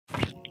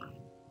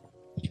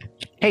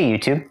Hey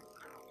YouTube,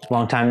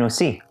 long time no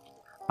see.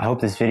 I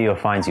hope this video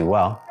finds you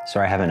well.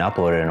 Sorry I haven't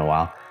uploaded in a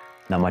while.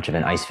 Not much of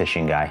an ice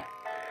fishing guy.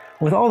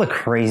 With all the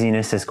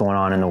craziness that's going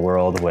on in the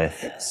world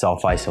with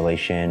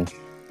self-isolation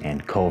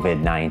and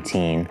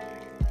COVID-19,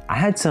 I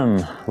had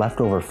some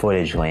leftover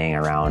footage laying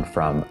around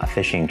from a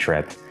fishing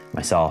trip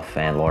myself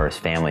and Laura's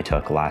family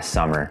took last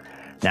summer.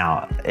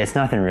 Now, it's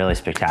nothing really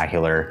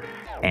spectacular,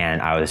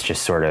 and I was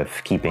just sort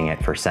of keeping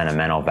it for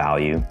sentimental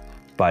value.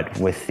 But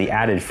with the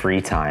added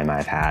free time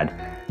I've had,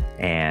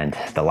 and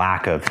the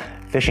lack of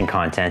fishing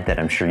content that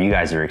I'm sure you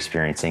guys are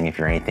experiencing, if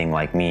you're anything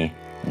like me,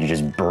 you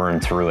just burn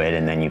through it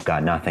and then you've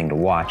got nothing to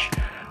watch,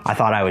 I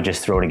thought I would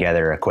just throw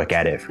together a quick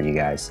edit for you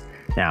guys.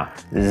 Now,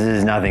 this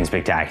is nothing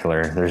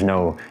spectacular. There's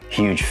no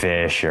huge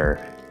fish or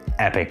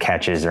epic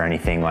catches or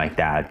anything like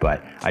that,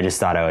 but I just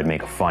thought I would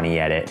make a funny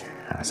edit,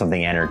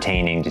 something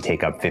entertaining to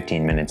take up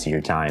 15 minutes of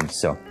your time.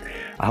 So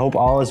I hope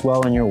all is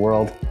well in your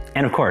world.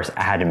 And of course,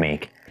 I had to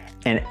make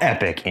an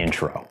epic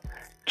intro.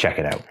 Check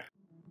it out.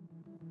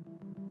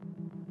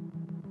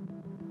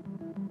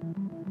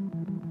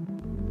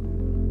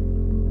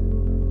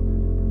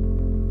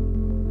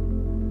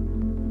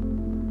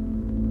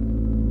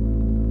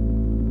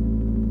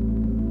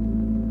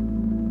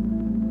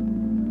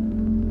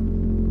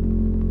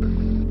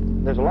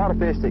 There's a lot of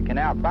fish that can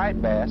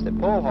outbite bass, that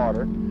pull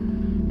harder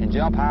and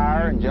jump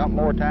higher and jump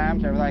more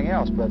times and everything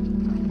else, but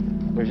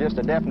there's just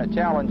a definite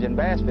challenge in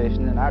bass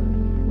fishing, and I'd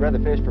rather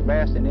fish for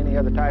bass than any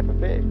other type of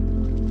fish.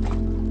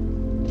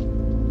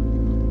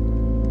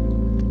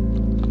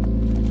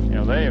 You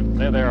know,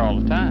 they're there all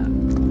the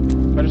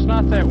time. But it's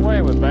not that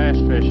way with bass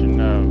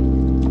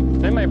fishing.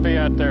 They may be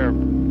out there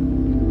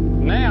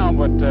now,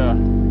 but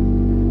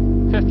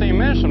 15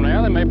 minutes from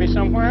now, they may be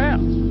somewhere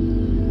else.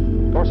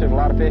 Of course, there's a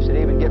lot of fish that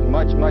even get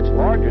much, much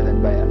larger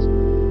than bass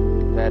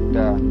that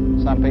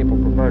some people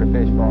prefer to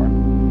fish for.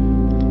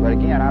 But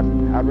again,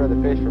 I'd rather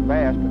fish for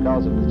bass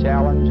because of the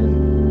challenge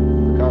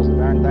and because the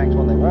darn things,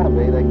 when they want to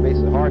be, they can be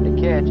so hard to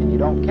catch, and you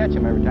don't catch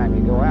them every time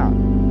you go out.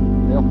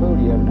 They'll fool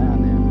you every now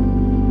and then.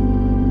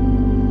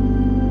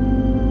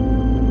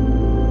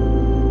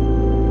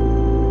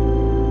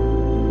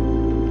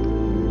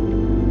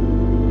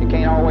 You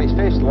can't always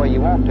fish the way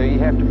you want to. You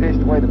have to fish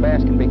the way the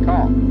bass can be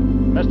caught.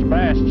 Mr.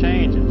 Bass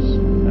changes.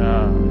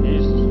 He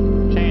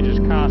changes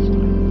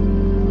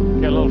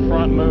constantly. Get a little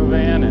front move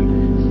in,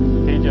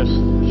 and he just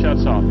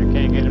shuts off. You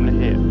can't get him to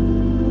hit.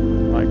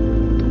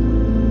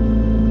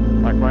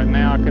 Like right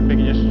now, I could be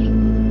just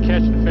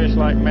catching fish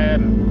like mad,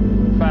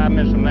 and 5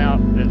 minutes from now,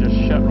 they just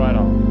shut right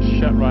off,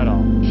 shut right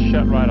off,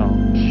 shut right off,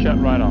 shut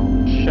right off,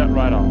 shut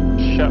right off,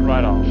 shut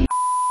right off.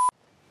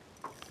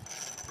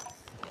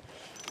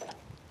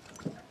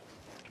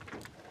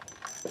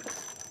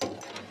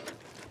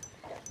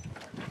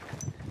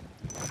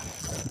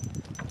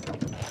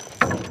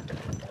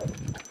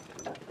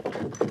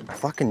 I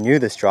fucking knew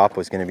this drop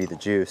was gonna be the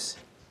juice.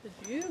 The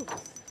juice?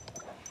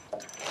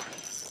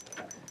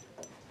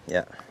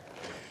 Yeah.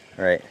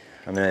 All right,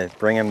 I'm gonna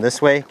bring him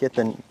this way, get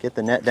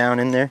the net down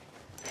in there.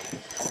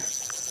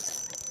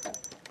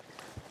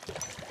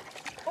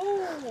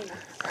 Oh!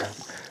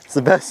 It's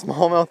the best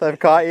smallmouth I've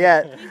caught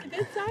yet. He's a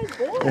good sized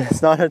boy.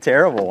 It's not a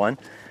terrible one.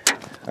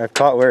 I've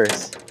caught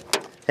worse.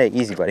 Hey,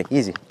 easy buddy,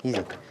 easy,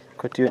 easy.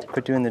 Quit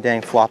doing the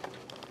dang flop.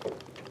 It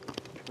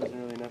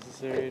wasn't really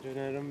necessary to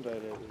net him, but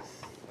it was...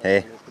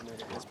 Hey,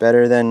 it's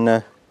better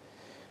than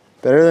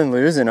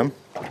losing them.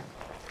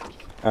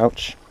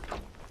 Ouch.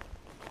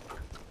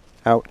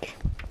 Ouch.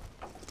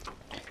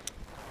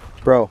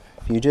 Bro,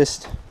 if you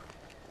just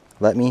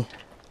let me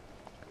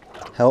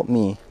help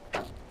you.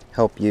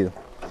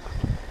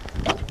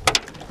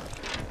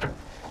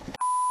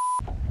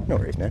 No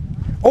worries, man.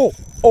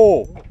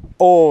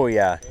 Oh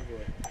yeah.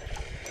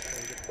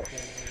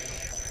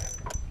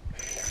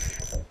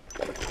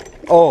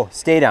 Oh,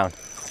 stay down.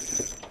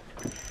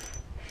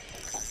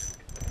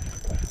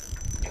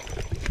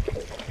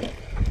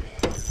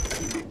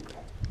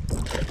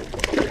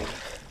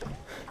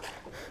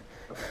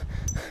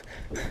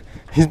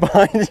 He's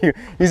behind you.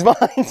 He's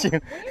behind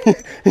you.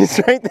 He's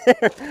right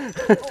there.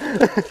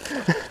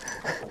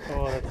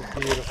 Oh, that's a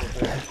beautiful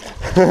fish.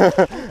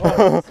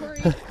 Oh,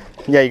 sorry.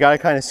 Yeah, you gotta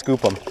kind of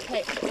scoop him.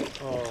 Okay.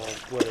 Oh,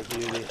 what a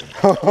beauty.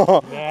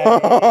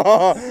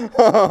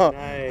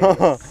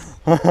 Nice.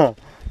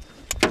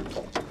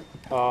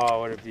 Oh,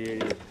 what a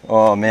beauty.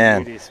 Oh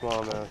man. Beauty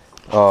smallmouth.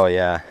 Oh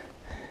yeah.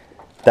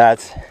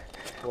 That's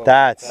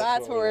That's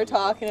what we're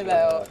talking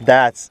about.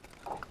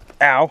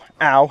 Ow,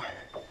 ow.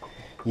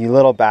 You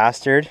little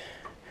bastard.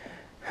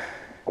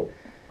 Fucking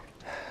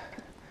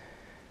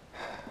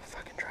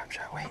drop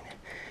shot, wait.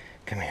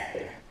 Come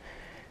here.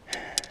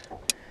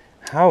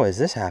 How has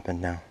this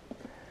happened now?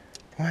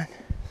 What?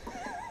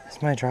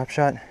 Is my drop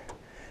shot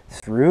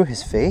through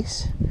his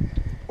face?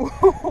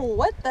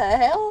 What the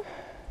hell?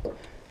 Do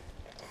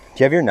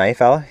you have your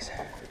knife, Alex?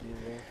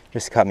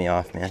 Just cut me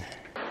off, man.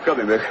 Cut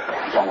me, Mick.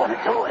 Come on,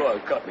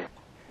 cut me.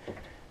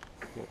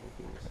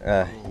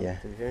 Yeah.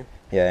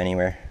 Yeah,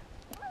 anywhere.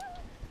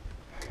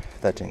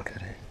 That didn't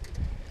cut it.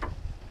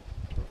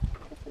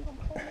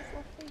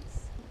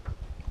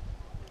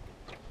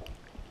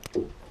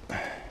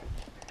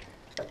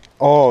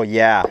 Oh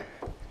yeah.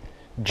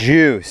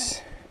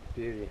 Juice.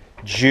 Beauty.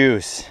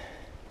 Juice.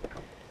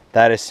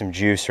 That is some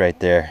juice right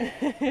there.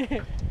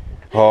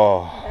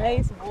 Oh.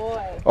 Nice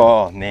boy.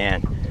 Oh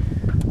man.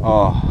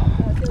 Oh.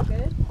 That feel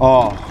good?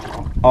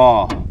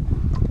 Oh.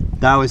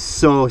 That was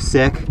so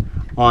sick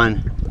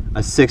on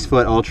a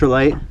 6-foot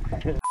ultralight.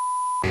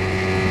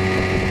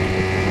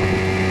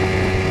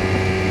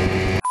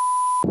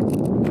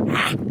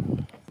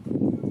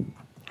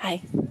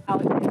 Hi.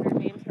 Alexander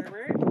James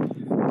Herbert.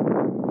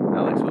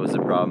 Alex, what was the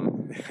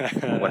problem?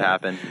 What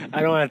happened?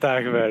 I don't want to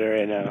talk about it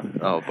right now.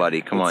 Oh,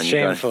 buddy, come on. It's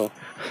shameful.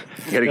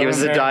 You gotta give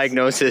us a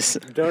diagnosis.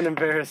 Don't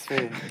embarrass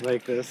me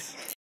like this.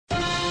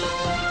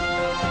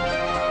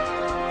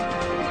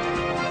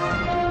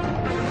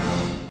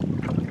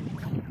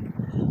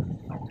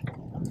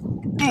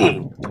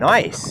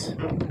 Nice.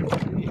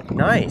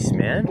 Nice,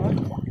 man.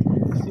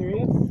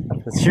 Serious?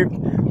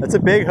 That's a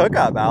big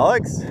hookup,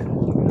 Alex.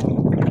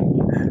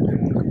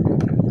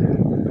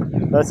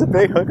 That's a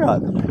big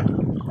hookup.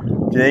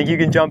 Do you think you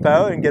can jump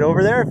out and get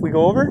over there if we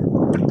go over?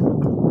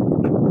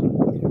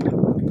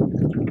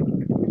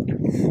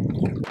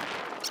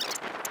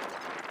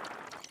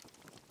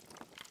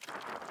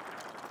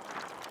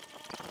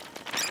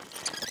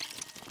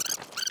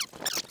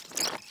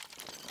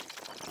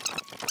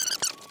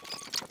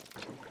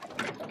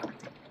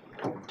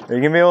 Are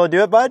you gonna be able to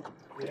do it, bud?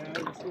 Yeah, I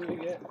just need to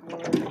get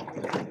more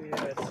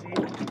seat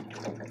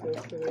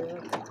close to the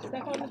rock.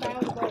 Step on the bow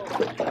of the boat.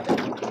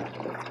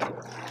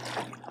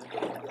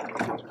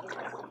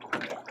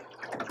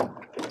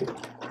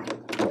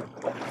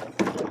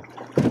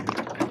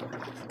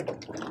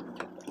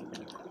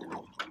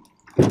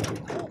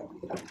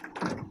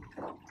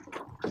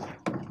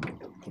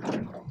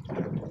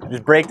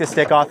 Just break the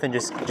stick off and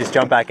just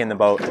jump back in the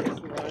boat.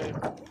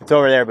 It's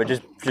over there, but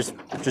just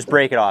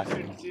break it off.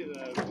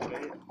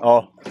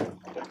 Oh.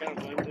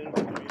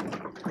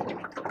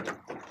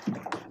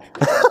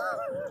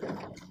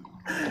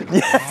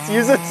 Yes,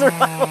 use a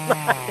survival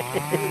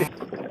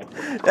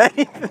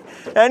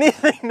knife.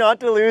 Anything not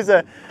to lose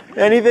a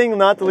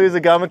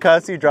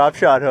Kamaniskeg drop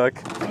shot hook.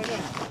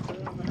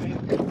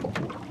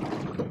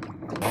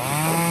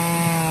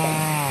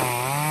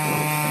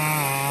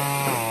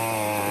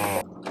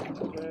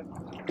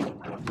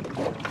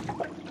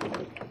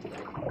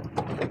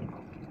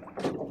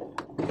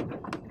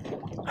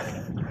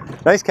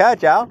 Nice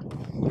catch, Al.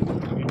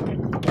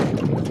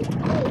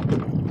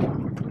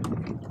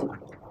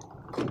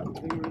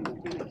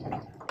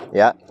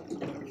 Yeah.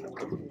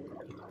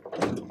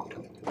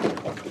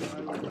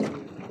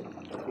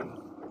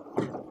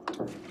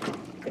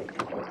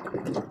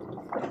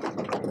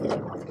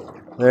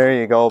 There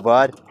you go,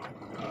 bud.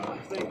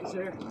 Thank you,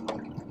 sir.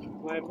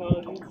 My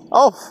apologies.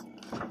 Oh,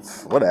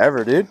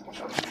 whatever, dude.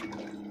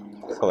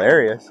 It's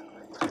hilarious.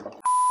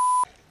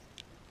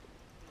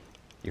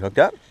 You hooked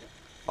up?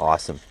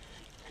 Awesome.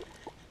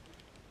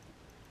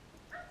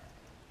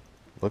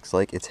 Looks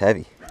like it's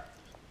heavy.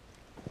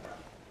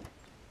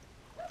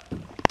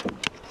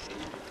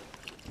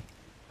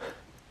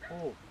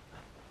 Oh,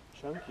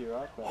 chunky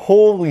rock back.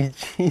 Holy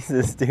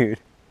Jesus, dude.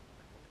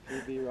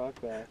 PB rock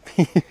back.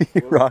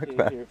 PB What rock we came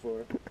back. here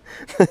for.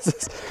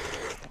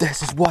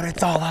 This is what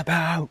it's all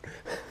about.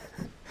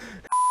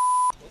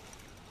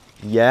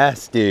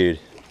 Yes, dude.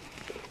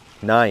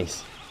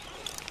 Nice.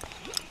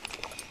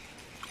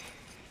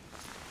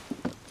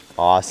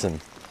 Awesome.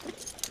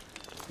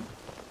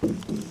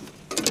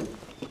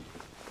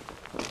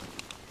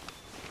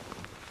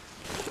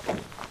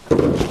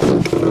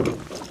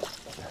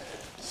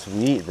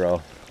 Sweet,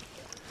 bro.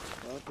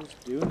 Flopper's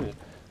doing it.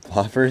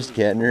 Flopper's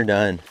getting her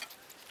done.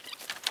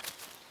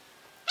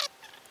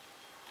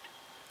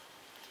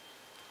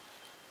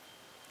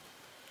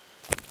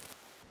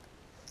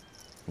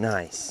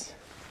 Nice.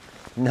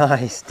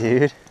 Nice,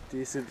 dude.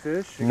 Decent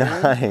fish.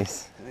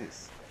 Nice.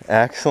 Nice.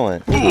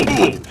 Excellent.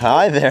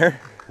 Hi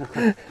there.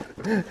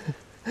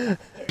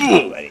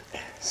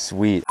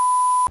 Sweet.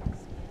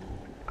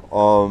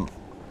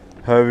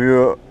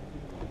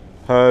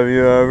 Have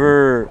you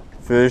ever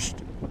fished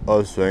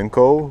a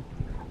Senko?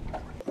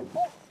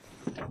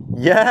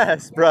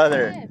 Yes,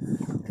 brother. Yes.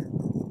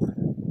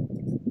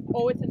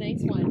 Oh, it's a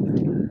nice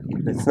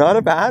one. It's not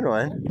a bad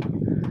one.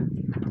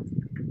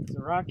 It's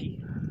a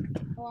rocky.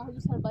 Oh, I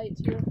just had a bite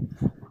too.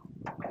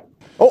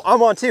 Oh,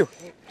 I'm on too.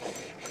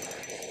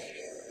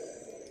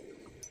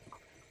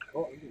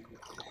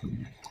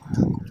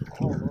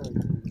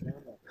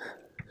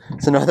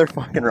 It's another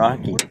fucking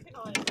rocky.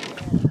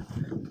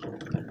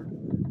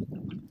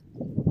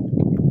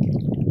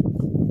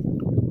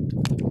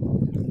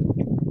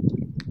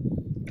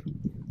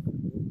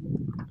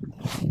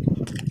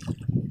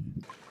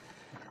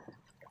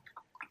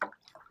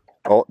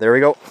 Oh, there we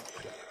go.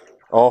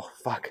 Oh,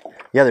 fuck.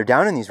 Yeah, they're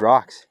down in these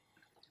rocks.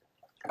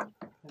 Is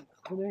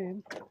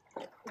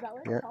that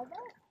what Yeah. it's called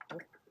that?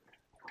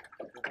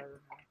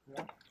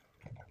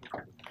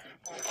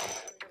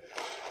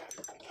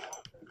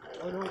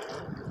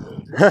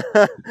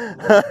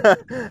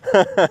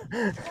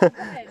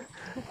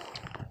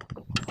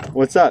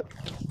 What's up?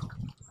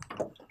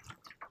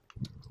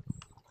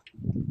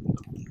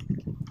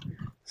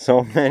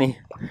 So many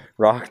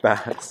rock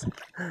bass.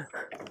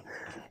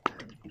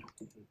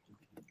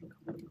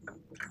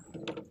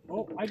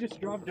 Oh, I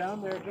just dropped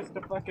down there just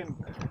to fucking.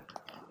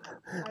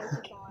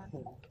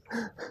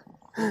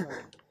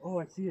 Oh,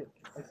 I see it.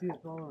 I see it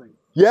following.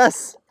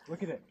 Yes!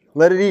 Look at it.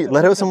 Let it eat.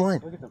 Let out some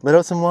line. Let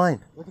out some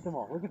line. Look at them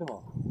all. Look at them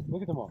all.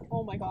 Look at them all.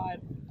 Oh my god.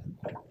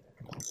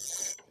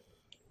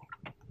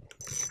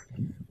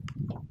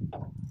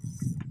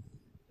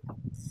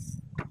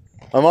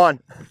 I'm on.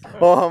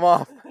 Oh, I'm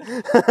off.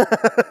 Someone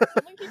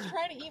keeps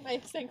trying to eat my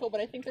Senko,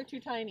 but I think they're too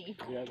tiny.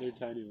 Yeah, they're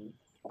tiny ones.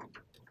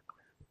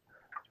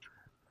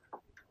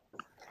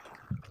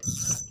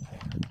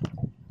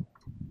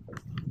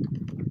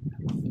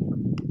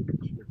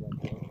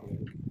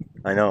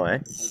 I know, eh?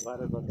 I'm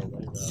glad I brought the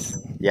light out.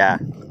 Yeah.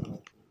 See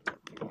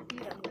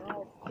them, they're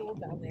all cool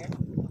down there.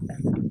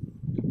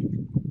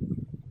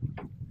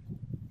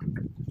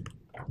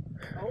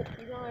 Oh,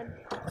 he's on.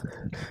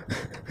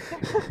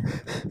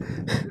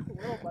 Just a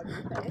little buggy,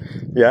 okay?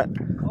 Yeah.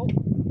 Oh.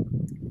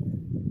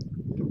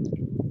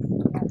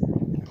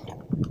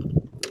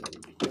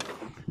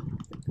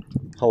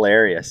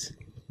 Hilarious.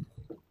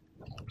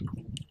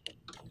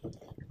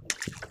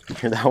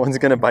 That one's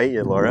gonna bite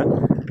you, Laura.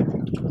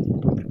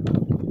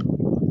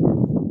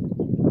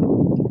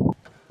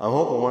 I'm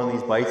hoping one of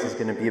these bites is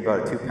gonna be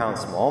about a 2-pound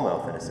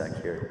smallmouth in a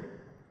sec here.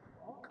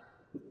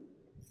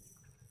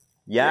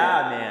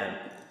 Yeah, man.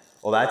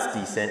 Well, that's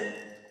decent.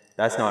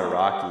 That's not a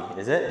rocky,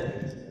 is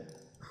it?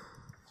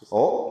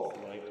 Oh.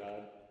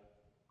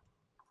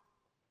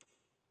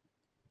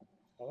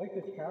 I like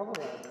this travel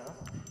rod now.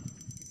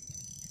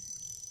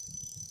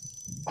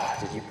 Oh,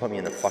 did you put me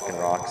in the fucking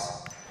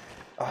rocks?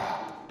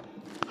 Oh.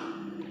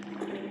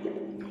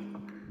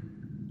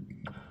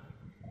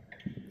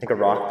 I think a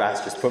rock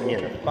bass just put me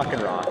in the fucking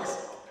rocks.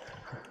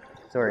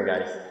 Sorry,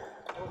 guys.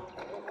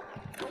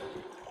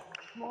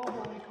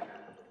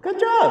 Good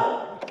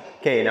job.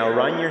 Okay, now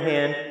run your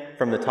hand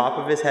from the top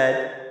of his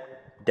head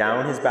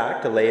down his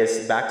back to lay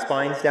his back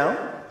spines down.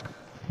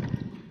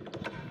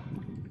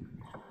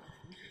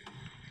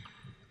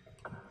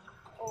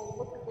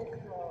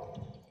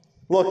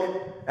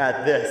 Look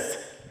at this.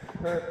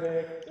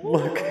 Perfect.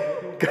 Look,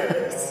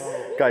 guys.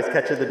 Guys,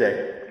 catch of the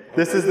day.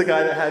 This is the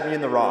guy that had me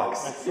in the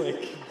rocks. That's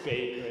like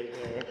bait right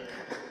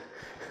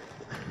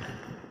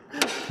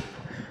there.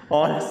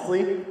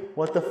 Honestly,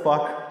 what the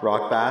fuck,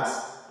 rock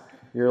bass?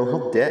 You're a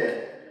little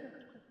dick.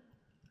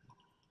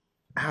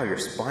 Ow, your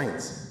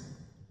spines.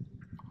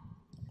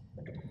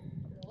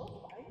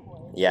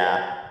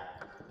 Yeah,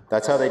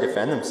 that's how they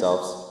defend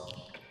themselves.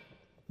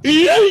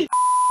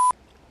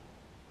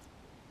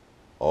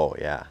 Oh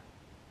yeah.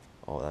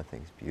 Oh, that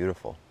thing's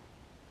beautiful.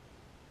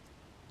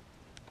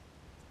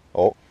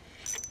 Oh.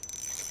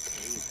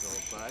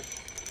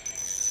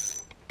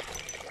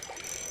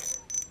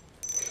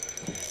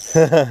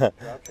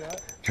 Drop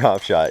shot?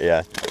 Drop shot,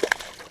 yeah.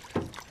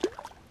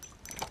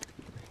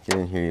 Get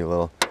in here, you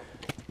little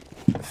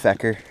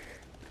fecker.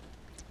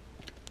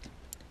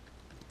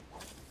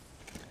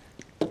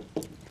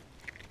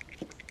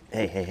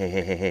 Hey, hey, hey,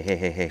 hey, hey, hey, hey,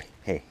 hey, hey,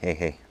 hey, hey,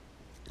 hey.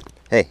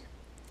 Hey.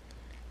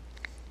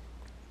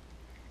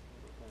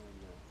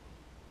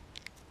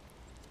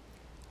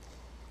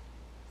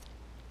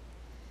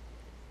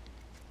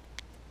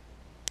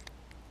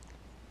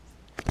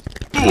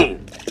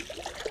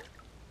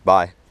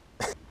 Bye.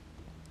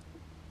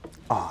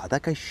 Aw,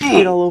 that guy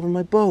shit all over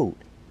my boat.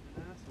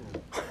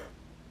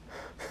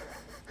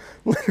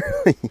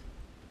 Literally.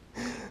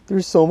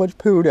 There's so much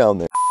poo down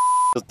there.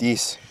 Feels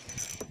decent.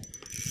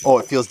 Oh,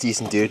 it feels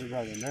decent, dude.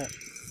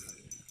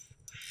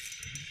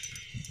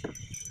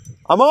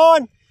 I'm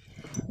on!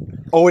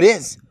 Oh, it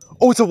is.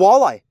 Oh, it's a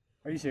walleye.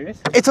 Are you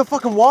serious? It's a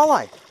fucking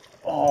walleye.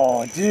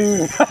 Oh,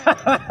 dude.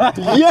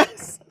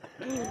 Yes!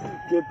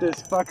 Get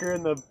this fucker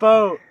in the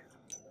boat.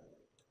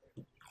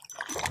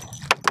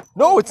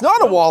 No, it's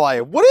not a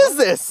walleye. What is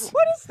this?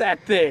 What is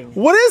that thing?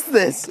 What is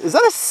this? Is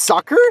that a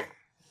sucker?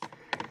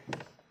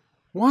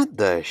 What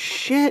the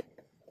shit?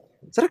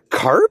 Is that a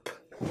carp?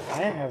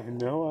 I have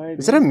no idea.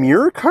 Is that a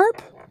mirror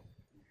carp?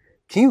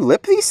 Can you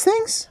lip these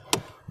things?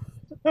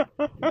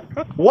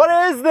 What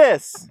is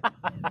this?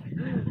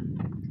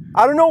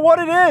 I don't know what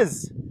it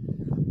is.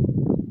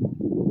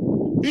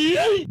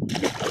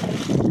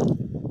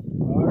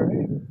 All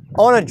right.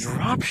 On a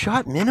drop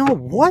shot minnow?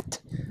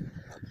 What?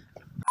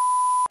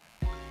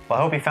 Well,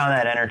 I hope you found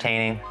that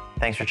entertaining.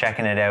 Thanks for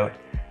checking it out.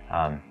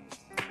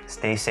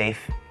 Stay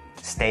safe,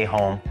 stay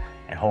home,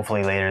 and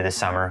hopefully later this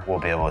summer, we'll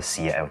be able to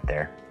see you out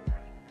there.